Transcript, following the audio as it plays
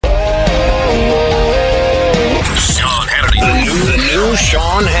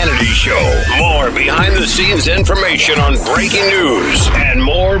Sean Hannity Show. More behind-the-scenes information on breaking news and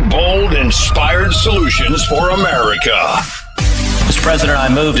more bold, inspired solutions for America. Mr. President, I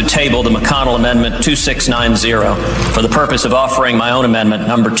move to table the McConnell Amendment 2690 for the purpose of offering my own amendment,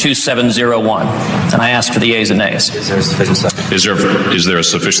 number 2701. And I ask for the yeas and nays. Is there a sufficient second? Is there a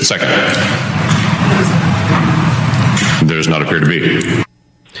sufficient second? There does not appear to be.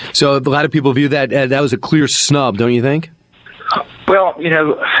 So a lot of people view that that was a clear snub, don't you think? Well,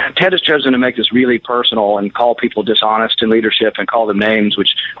 Ted has chosen to make this really personal and call people dishonest in leadership and call them names,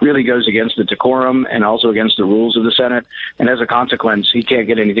 which really goes against the decorum and also against the rules of the Senate. And as a consequence, he can't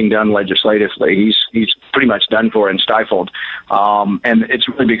get anything done legislatively. He's pretty much done for and stifled. And it's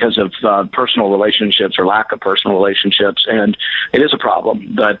really because of personal relationships or lack of personal relationships. And it is a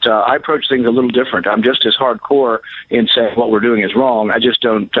problem. But I approach things a little different. I'm just as hardcore in saying what we're doing is wrong. I just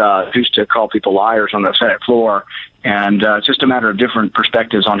don't choose to call people liars on the Senate floor. And it's just a matter of different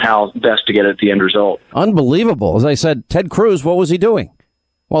perspectives on how best to get at the end result. Unbelievable. As I said, Ted Cruz, what was he doing?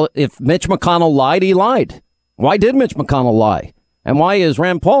 Well, if Mitch McConnell lied, he lied. Why did Mitch McConnell lie? And why is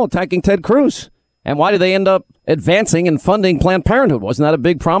Rand Paul attacking Ted Cruz? And why did they end up advancing and funding Planned Parenthood? Wasn't that a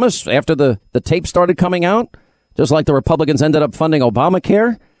big promise after the tape started coming out? Just like the Republicans ended up funding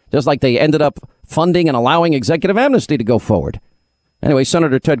Obamacare? Just like they ended up funding and allowing executive amnesty to go forward? Anyway,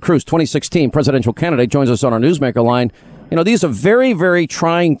 Senator Ted Cruz, 2016 presidential candidate, joins us on our Newsmaker line. These are very, very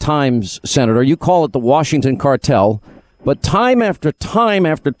trying times, Senator. You call it the Washington cartel. But time after time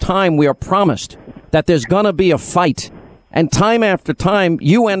after time, we are promised that there's going to be a fight. And time after time,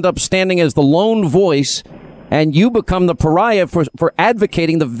 you end up standing as the lone voice and you become the pariah for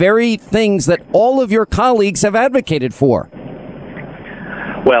advocating the very things that all of your colleagues have advocated for.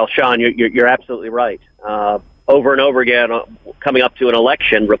 Well, Sean, you're absolutely right. Over and over again, coming up to an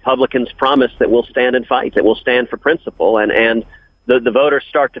election, Republicans promise that we'll stand and fight, that we'll stand for principle, and the voters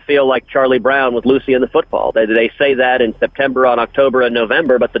start to feel like Charlie Brown with Lucy and the football. They say that in September, on October, and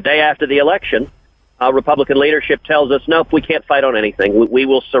November, but the day after the election, Republican leadership tells us, nope, we can't fight on anything. We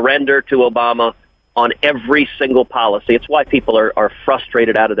will surrender to Obama on every single policy. It's why people are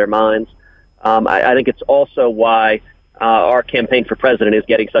frustrated out of their minds. I think it's also why our campaign for president is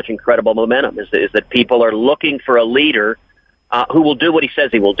getting such incredible momentum, is that people are looking for a leader who will do what he says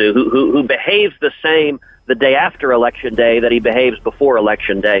he will do, who behaves the same the day after Election Day that he behaves before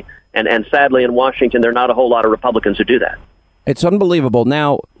Election Day. And sadly, in Washington, there are not a whole lot of Republicans who do that. It's unbelievable.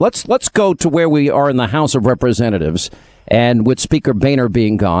 Now, let's go to where we are in the House of Representatives. And with Speaker Boehner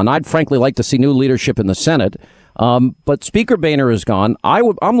being gone, I'd frankly like to see new leadership in the Senate. But Speaker Boehner is gone.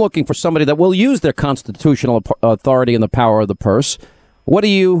 I'm looking for somebody that will use their constitutional authority and the power of the purse. What do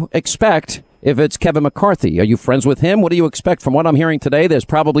you expect if it's Kevin McCarthy? Are you friends with him? What do you expect? From what I'm hearing today, there's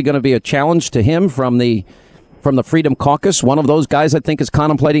probably going to be a challenge to him from the Freedom Caucus. One of those guys, I think, is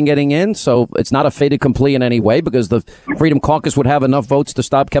contemplating getting in. So it's not a fait accompli in any way because the Freedom Caucus would have enough votes to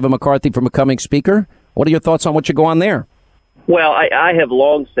stop Kevin McCarthy from becoming Speaker. What are your thoughts on what should go on there? Well, I have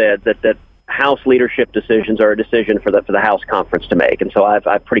long said that House leadership decisions are a decision for the House conference to make, and so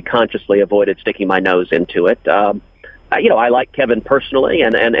I've pretty consciously avoided sticking my nose into it. I like Kevin personally,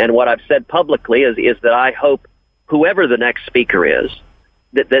 and what I've said publicly is that I hope whoever the next speaker is,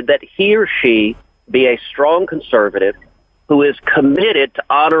 that he or she be a strong conservative who is committed to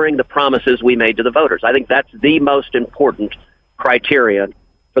honoring the promises we made to the voters. I think that's the most important criterion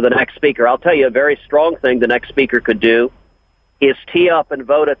for the next speaker. I'll tell you a very strong thing the next speaker could do is tee up and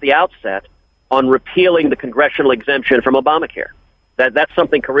vote at the outset on repealing the congressional exemption from Obamacare. That's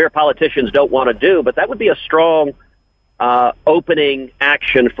something career politicians don't want to do, but that would be a strong opening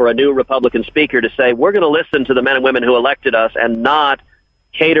action for a new Republican speaker to say, we're going to listen to the men and women who elected us and not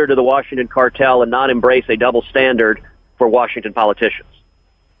cater to the Washington cartel and not embrace a double standard for Washington politicians.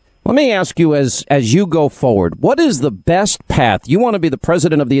 Let me ask you, as you go forward, what is the best path? You want to be the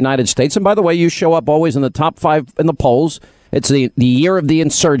president of the United States. And by the way, you show up always in the top 5 in the polls. It's the year of the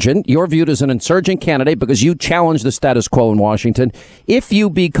insurgent. You're viewed as an insurgent candidate because you challenge the status quo in Washington. If you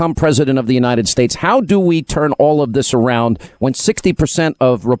become president of the United States, how do we turn all of this around when 60%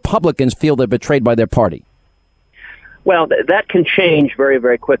 of Republicans feel they're betrayed by their party? Well, that can change very,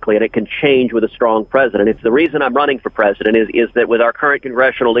 very quickly, and it can change with a strong president. It's the reason I'm running for president is that with our current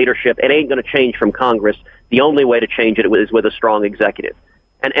congressional leadership, it ain't going to change from Congress. The only way to change it is with a strong executive.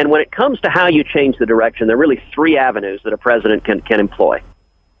 And when it comes to how you change the direction, there are really 3 avenues that a president can employ.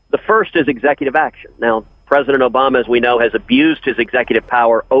 The first is executive action. Now, President Obama, as we know, has abused his executive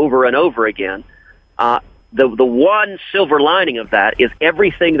power over and over again. The one silver lining of that is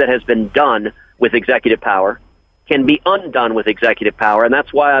everything that has been done with executive power can be undone with executive power, and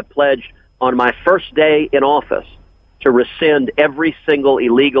that's why I pledged on my first day in office to rescind every single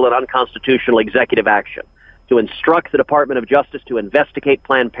illegal and unconstitutional executive action, to instruct the Department of Justice to investigate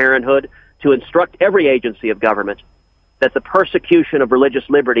Planned Parenthood, to instruct every agency of government that the persecution of religious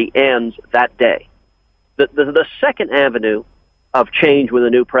liberty ends that day. The second avenue of change with a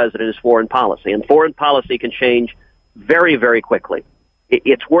new president is foreign policy, and foreign policy can change very, very quickly.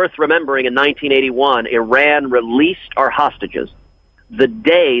 It's worth remembering in 1981, Iran released our hostages the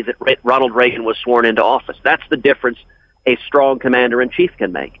day that Ronald Reagan was sworn into office. That's the difference a strong commander-in-chief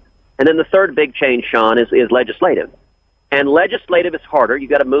can make. And then the third big change, Sean, is legislative. And legislative is harder.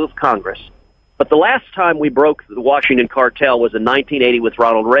 You've got to move Congress. But the last time we broke the Washington cartel was in 1980 with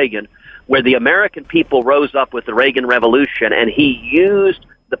Ronald Reagan, where the American people rose up with the Reagan Revolution, and he used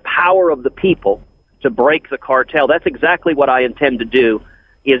the power of the people to break the cartel. That's exactly what I intend to do,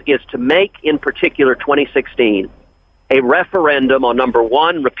 is to make, in particular, 2016, a referendum on, number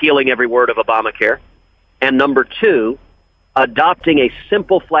one, repealing every word of Obamacare, and number two, adopting a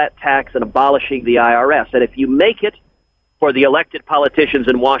simple flat tax and abolishing the IRS. And if you make it for the elected politicians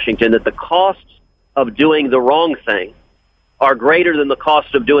in Washington that the costs of doing the wrong thing are greater than the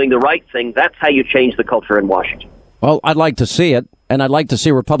cost of doing the right thing, that's how you change the culture in Washington. Well, I'd like to see it, and I'd like to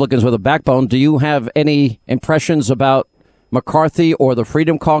see Republicans with a backbone. Do you have any impressions about McCarthy or the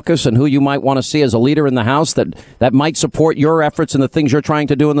Freedom Caucus and who you might want to see as a leader in the House that might support your efforts and the things you're trying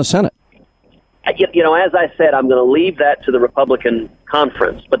to do in the Senate? You know, as I said, I'm going to leave that to the Republican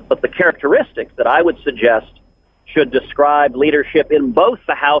conference, but the characteristics that I would suggest should describe leadership in both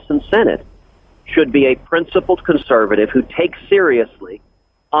the House and Senate should be a principled conservative who takes seriously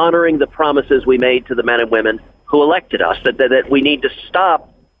honoring the promises we made to the men and women who elected us, that we need to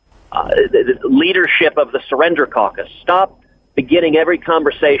stop the leadership of the surrender caucus, stop beginning every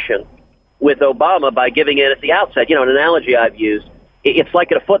conversation with Obama by giving in at the outset. You know, an analogy I've used, it's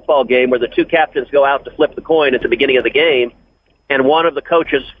like at a football game where the two captains go out to flip the coin at the beginning of the game, and one of the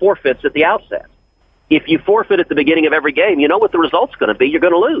coaches forfeits at the outset. If you forfeit at the beginning of every game, you know what the result's going to be. You're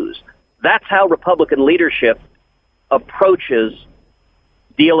going to lose. That's how Republican leadership approaches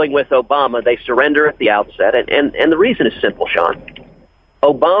dealing with Obama. They surrender at the outset, and the reason is simple, Sean.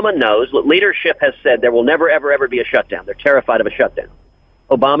 Obama knows, leadership has said there will never, ever, ever be a shutdown. They're terrified of a shutdown.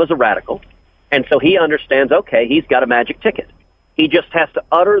 Obama's a radical, and so he understands, okay, he's got a magic ticket. He just has to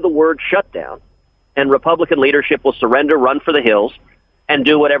utter the word shutdown, and Republican leadership will surrender, run for the hills, and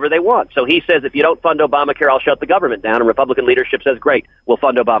do whatever they want. So he says, if you don't fund Obamacare, I'll shut the government down, and Republican leadership says, great, we'll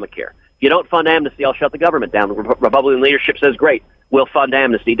fund Obamacare. If you don't fund amnesty, I'll shut the government down. Republican leadership says, great, we'll fund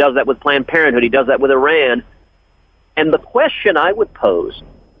amnesty. He does that with Planned Parenthood. He does that with Iran. And the question I would pose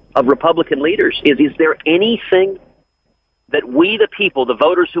of Republican leaders is there anything that we, the people, the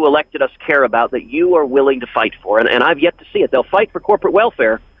voters who elected us, care about that you are willing to fight for? And I've yet to see it. They'll fight for corporate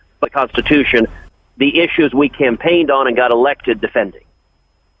welfare, but Constitution, the issues we campaigned on and got elected defending.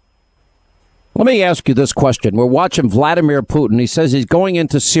 Let me ask you this question. We're watching Vladimir Putin. He says he's going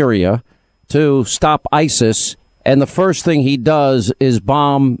into Syria to stop ISIS, and the first thing he does is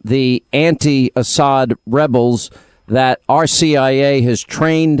bomb the anti-Assad rebels that our CIA has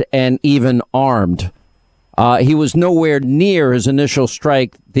trained and even armed. He was nowhere near his initial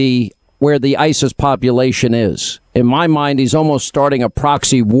strike, where the ISIS population is. In my mind, he's almost starting a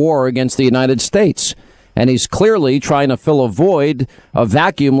proxy war against the United States. And he's clearly trying to fill a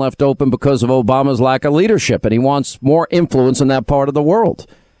vacuum left open because of Obama's lack of leadership. And he wants more influence in that part of the world.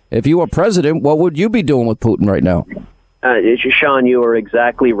 If you were president, what would you be doing with Putin right now? Sean, you are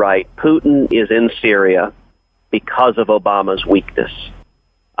exactly right. Putin is in Syria because of Obama's weakness.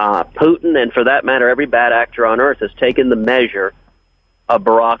 Putin, and for that matter, every bad actor on earth, has taken the measure of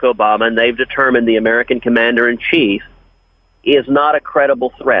Barack Obama, and they've determined the American commander-in-chief is not a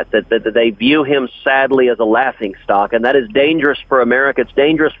credible threat, that they view him sadly as a laughingstock, and that is dangerous for America. It's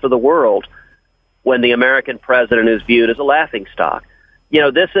dangerous for the world when the American president is viewed as a laughingstock. You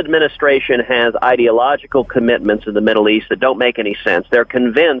know, this administration has ideological commitments in the Middle East that don't make any sense. They're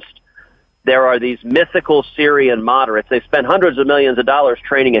convinced there are these mythical Syrian moderates. They've spent hundreds of millions of dollars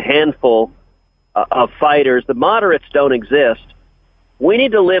training a handful of fighters. The moderates don't exist. We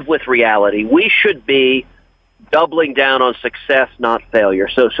need to live with reality. We should be doubling down on success, not failure.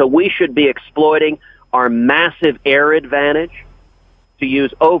 So we should be exploiting our massive air advantage to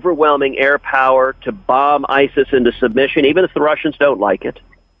use overwhelming air power to bomb ISIS into submission, even if the Russians don't like it.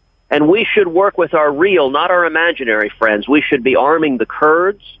 And we should work with our real, not our imaginary friends. We should be arming the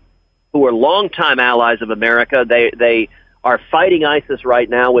Kurds, who are longtime allies of America. They are fighting ISIS right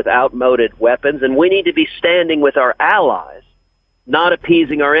now with outmoded weapons, and we need to be standing with our allies, not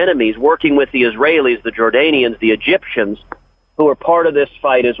appeasing our enemies, working with the Israelis, the Jordanians, the Egyptians, who are part of this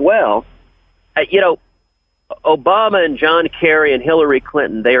fight as well. Obama and John Kerry and Hillary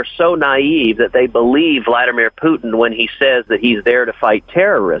Clinton, they are so naive that they believe Vladimir Putin when he says that he's there to fight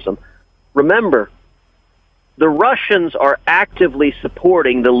terrorism. Remember, the Russians are actively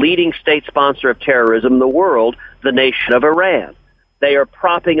supporting the leading state sponsor of terrorism in the world, the nation of Iran. They are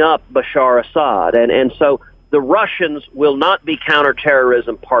propping up Bashar Assad. And so the Russians will not be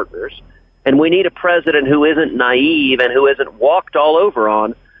counterterrorism partners. And we need a president who isn't naive and who isn't walked all over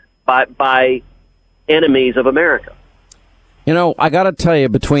on by enemies of America. You know, I got to tell you,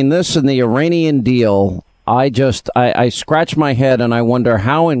 between this and the Iranian deal, I scratch my head and I wonder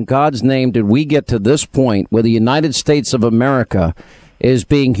how in God's name did we get to this point where the United States of America is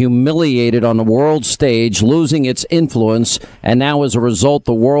being humiliated on the world stage, losing its influence, and now as a result,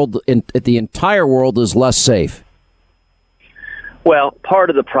 the entire world is less safe. Well,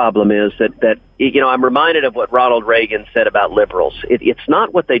 part of the problem is that I'm reminded of what Ronald Reagan said about liberals. It's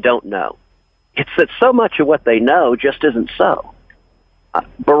not what they don't know. It's that so much of what they know just isn't so.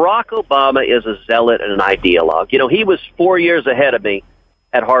 Barack Obama is a zealot and an ideologue. He was 4 years ahead of me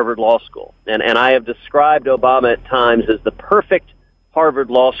at Harvard Law School, and I have described Obama at times as the perfect Harvard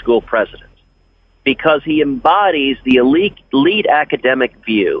Law School president because he embodies the elite academic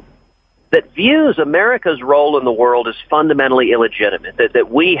view that views America's role in the world as fundamentally illegitimate,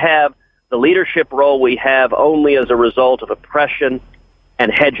 that we have the leadership role we have only as a result of oppression and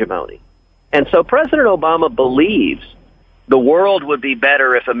hegemony. And so President Obama believes the world would be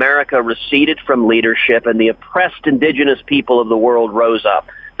better if America receded from leadership and the oppressed indigenous people of the world rose up.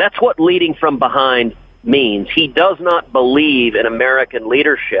 That's what leading from behind means. He does not believe in American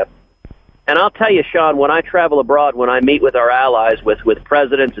leadership. And I'll tell you, Sean, when I travel abroad, when I meet with our allies, with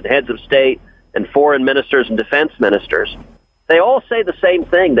presidents and heads of state and foreign ministers and defense ministers, they all say the same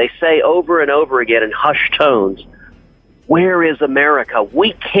thing. They say over and over again in hushed tones, where is America?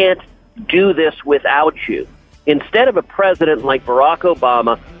 We can't do this without you. Instead of a president like Barack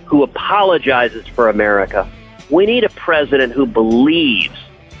Obama who apologizes for America, we need a president who believes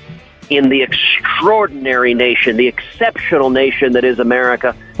in the extraordinary nation, the exceptional nation that is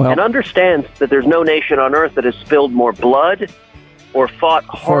America, and understands that there's no nation on earth that has spilled more blood or fought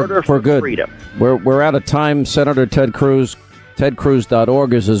harder for freedom. We're out of time. Senator Ted Cruz,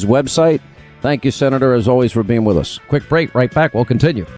 tedcruz.org is his website. Thank you, Senator, as always, for being with us. Quick break. Right back. We'll continue.